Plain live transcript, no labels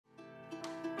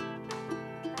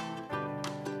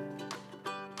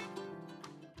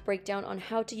breakdown on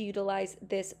how to utilize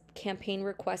this campaign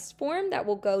request form that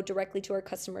will go directly to our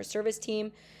customer service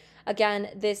team. Again,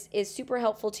 this is super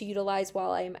helpful to utilize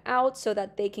while I am out so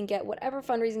that they can get whatever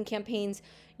fundraising campaigns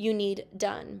you need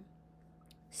done.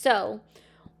 So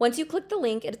once you click the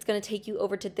link, it's going to take you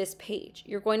over to this page.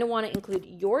 You're going to want to include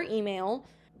your email,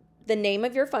 the name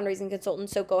of your fundraising consultant.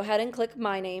 So go ahead and click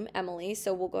my name, Emily.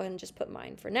 So we'll go ahead and just put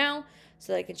mine for now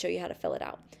so that I can show you how to fill it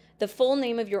out. The full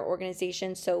name of your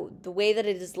organization. So the way that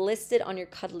it is listed on your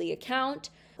CUDDLY account,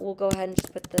 we'll go ahead and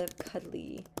just put the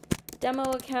CUDDLY demo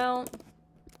account.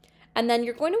 And then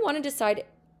you're going to want to decide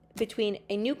between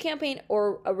a new campaign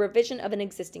or a revision of an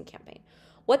existing campaign.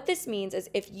 What this means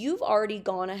is if you've already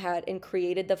gone ahead and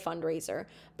created the fundraiser,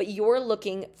 but you're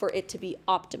looking for it to be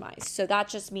optimized. So that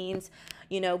just means,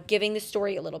 giving the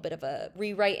story a little bit of a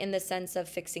rewrite in the sense of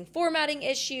fixing formatting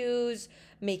issues,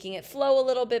 making it flow a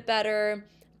little bit better,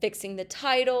 fixing the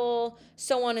title,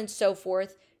 so on and so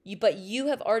forth. But you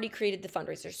have already created the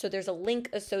fundraiser, so there's a link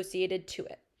associated to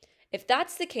it. If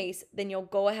that's the case, then you'll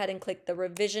go ahead and click the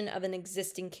revision of an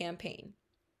existing campaign.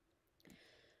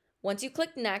 Once you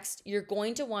click next, you're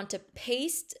going to want to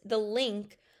paste the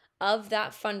link of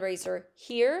that fundraiser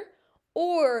here,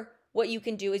 or what you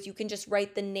can do is you can just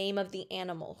write the name of the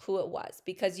animal, who it was,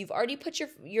 because you've already put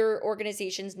your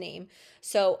organization's name.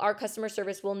 So our customer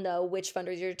service will know which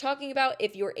fundraiser you're talking about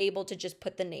if you're able to just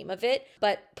put the name of it.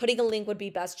 But putting a link would be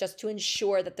best just to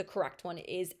ensure that the correct one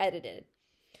is edited.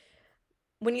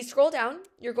 When you scroll down,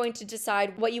 you're going to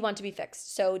decide what you want to be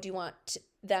fixed. So do you want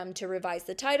them to revise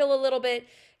the title a little bit,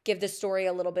 give the story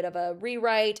a little bit of a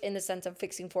rewrite in the sense of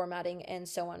fixing formatting and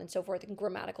so on and so forth, and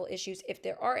grammatical issues if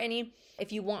there are any.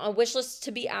 If you want a wish list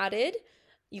to be added,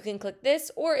 you can click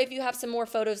this, or if you have some more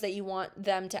photos that you want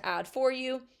them to add for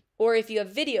you, or if you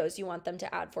have videos you want them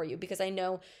to add for you, because I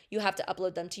know you have to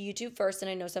upload them to YouTube first, and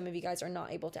I know some of you guys are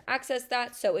not able to access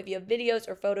that. So if you have videos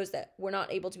or photos that were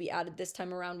not able to be added this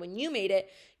time around when you made it,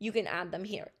 you can add them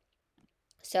here.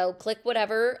 So click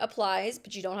whatever applies,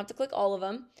 but you don't have to click all of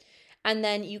them. And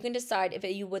then you can decide if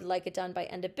you would like it done by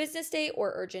end of business day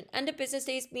or urgent. End of business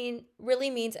days really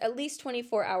means at least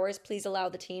 24 hours. Please allow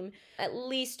the team at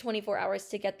least 24 hours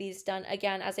to get these done.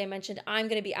 Again, as I mentioned, I'm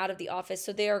going to be out of the office,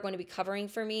 so they are going to be covering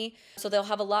for me. So they'll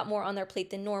have a lot more on their plate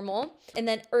than normal. And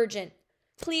then urgent.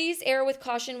 Please err with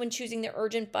caution when choosing the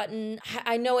urgent button.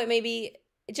 I know it may be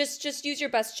just use your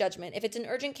best judgment. If it's an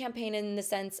urgent campaign in the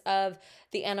sense of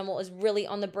the animal is really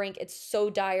on the brink, it's so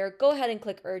dire, go ahead and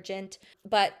click urgent.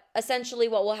 But essentially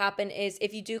what will happen is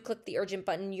if you do click the urgent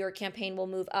button, your campaign will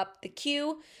move up the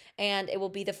queue and it will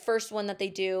be the first one that they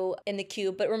do in the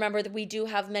queue. But remember that we do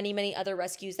have many, many other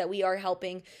rescues that we are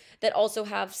helping that also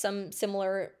have some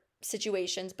similar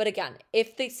situations. But again,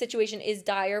 if the situation is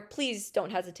dire, please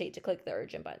don't hesitate to click the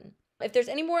urgent button. If there's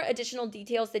any more additional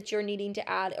details that you're needing to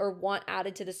add or want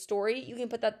added to the story, you can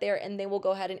put that there and they will go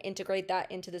ahead and integrate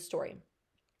that into the story.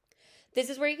 This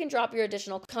is where you can drop your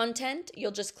additional content.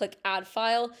 You'll just click add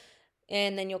file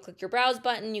and then you'll click your browse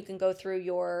button. You can go through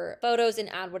your photos and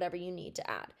add whatever you need to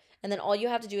add. And then all you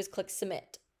have to do is click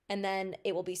submit and then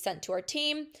it will be sent to our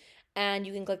team. And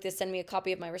you can click this send me a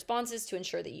copy of my responses to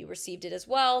ensure that you received it as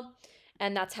well.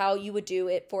 And that's how you would do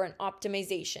it for an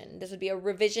optimization. This would be a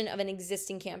revision of an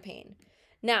existing campaign.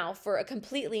 Now, for a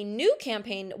completely new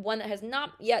campaign, one that has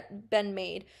not yet been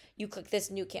made, you click this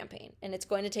new campaign. And it's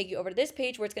going to take you over to this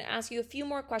page where it's going to ask you a few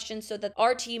more questions so that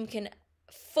our team can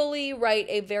fully write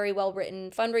a very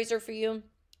well-written fundraiser for you.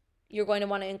 You're going to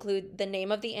want to include the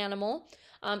name of the animal.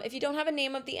 If you don't have a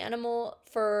name of the animal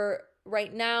for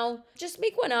right now, just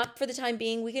make one up for the time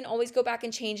being. We can always go back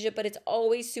and change it, but it's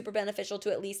always super beneficial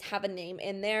to at least have a name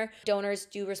in there. Donors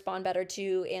do respond better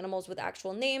to animals with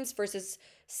actual names versus,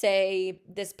 say,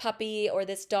 this puppy or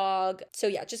this dog. So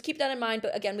yeah, just keep that in mind.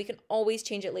 But again, we can always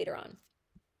change it later on.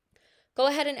 Go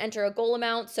ahead and enter a goal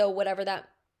amount. So whatever that,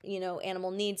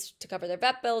 animal needs to cover their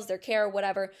vet bills, their care,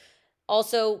 whatever.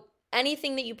 Also,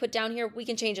 anything that you put down here, we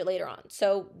can change it later on.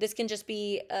 So this can just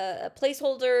be a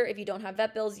placeholder. If you don't have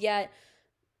vet bills yet,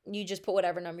 you just put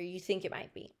whatever number you think it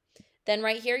might be. Then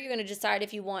right here, you're going to decide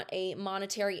if you want a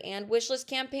monetary and wish list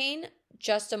campaign,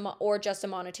 or just a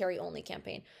monetary only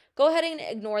campaign. Go ahead and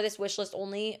ignore this wish list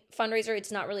only fundraiser.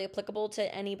 It's not really applicable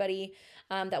to anybody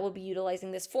that will be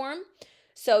utilizing this form.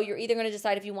 So you're either going to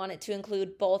decide if you want it to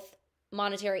include both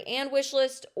monetary and wish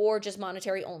list or just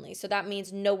monetary only. So that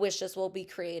means no wish list will be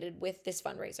created with this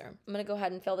fundraiser. I'm going to go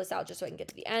ahead and fill this out just so I can get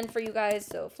to the end for you guys.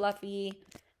 So fluffy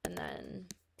and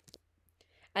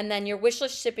then your wish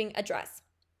list shipping address.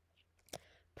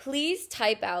 Please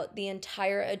type out the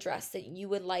entire address that you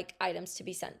would like items to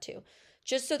be sent to,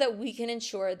 just so that we can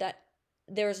ensure that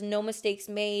there's no mistakes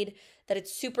made, that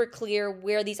it's super clear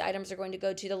where these items are going to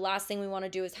go to. The last thing we want to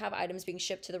do is have items being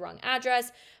shipped to the wrong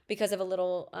address because of a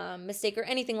little mistake or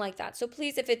anything like that. So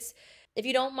please, if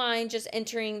you don't mind, just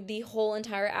entering the whole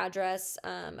entire address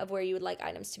of where you would like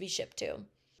items to be shipped to.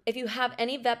 If you have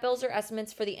any vet bills or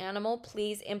estimates for the animal,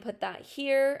 please input that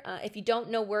here. If you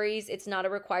don't, no worries. It's not a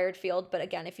required field. But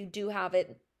again, if you do have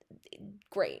it,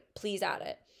 great. Please add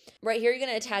it. Right here, you're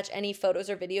going to attach any photos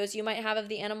or videos you might have of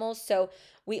the animals. So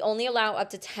we only allow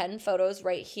up to 10 photos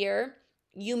right here.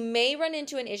 You may run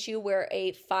into an issue where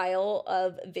a file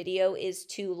of video is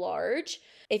too large.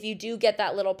 If you do get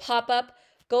that little pop-up,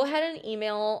 go ahead and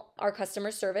email our customer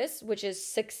service, which is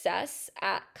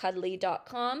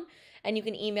success@cuddly.com. And you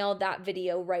can email that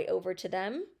video right over to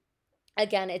them.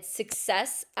 Again, it's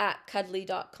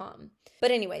success@cuddly.com.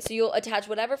 But anyway, so you'll attach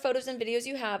whatever photos and videos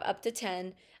you have, up to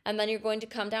 10, and then you're going to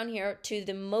come down here to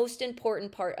the most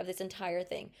important part of this entire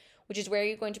thing, which is where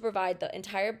you're going to provide the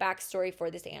entire backstory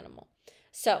for this animal.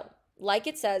 So, like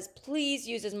it says, please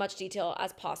use as much detail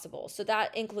as possible. So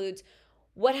that includes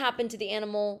what happened to the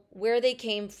animal, where they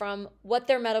came from, what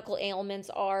their medical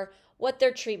ailments are, what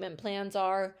their treatment plans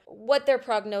are, what their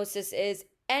prognosis is,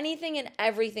 anything and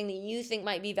everything that you think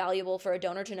might be valuable for a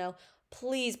donor to know.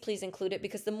 Please include it,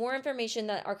 because the more information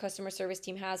that our customer service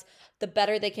team has, the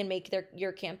better they can make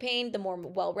your campaign, the more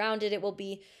well-rounded it will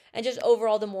be, and just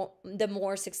overall the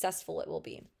more successful it will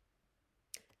be.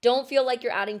 Don't feel like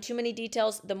you're adding too many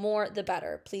details. The more, the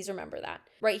better. Please remember that.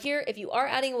 Right here, if you are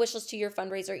adding a wish list to your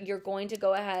fundraiser, you're going to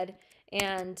go ahead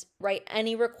and write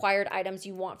any required items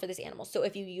you want for this animal. So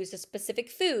if you use a specific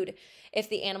food, if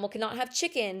the animal cannot have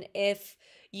chicken, if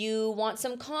you want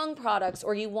some Kong products,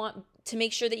 or you want to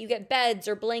make sure that you get beds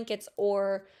or blankets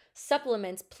or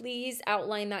supplements, please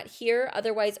outline that here.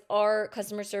 Otherwise, our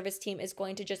customer service team is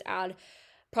going to just add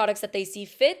products that they see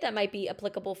fit that might be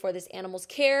applicable for this animal's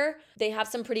care. They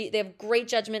have great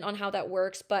judgment on how that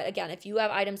works. But again, if you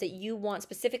have items that you want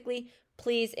specifically,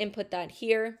 please input that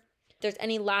here. If there's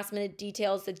any last minute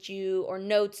details or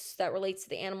notes that relates to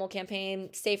the animal campaign,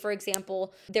 say for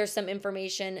example, there's some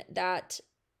information that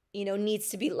needs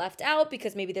to be left out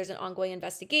because maybe there's an ongoing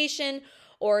investigation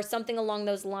or something along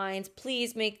those lines,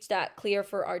 please make that clear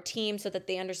for our team so that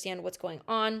they understand what's going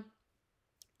on.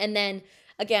 And then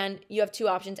again, you have two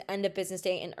options, end of business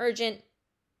day and urgent.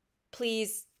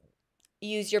 Please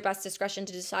use your best discretion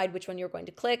to decide which one you're going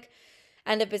to click.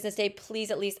 End of business day,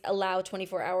 please at least allow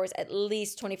at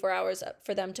least 24 hours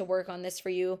for them to work on this for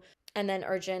you. And then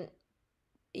urgent,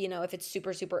 if it's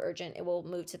super, super urgent, it will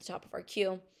move to the top of our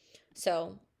queue.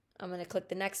 So I'm going to click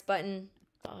the next button.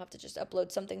 I'll have to just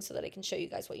upload something so that I can show you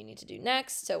guys what you need to do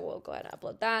next. So we'll go ahead and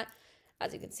upload that.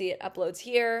 As you can see, it uploads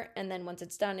here. And then once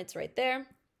it's done, it's right there. I'm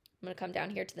going to come down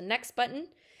here to the next button.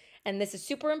 And this is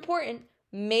super important.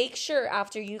 Make sure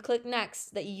after you click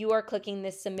next that you are clicking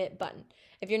this submit button.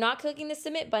 If you're not clicking the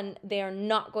submit button, they are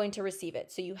not going to receive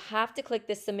it. So you have to click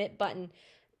this submit button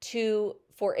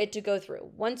for it to go through.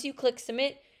 Once you click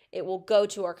submit, it will go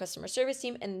to our customer service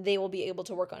team and they will be able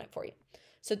to work on it for you.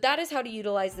 So that is how to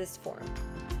utilize this form.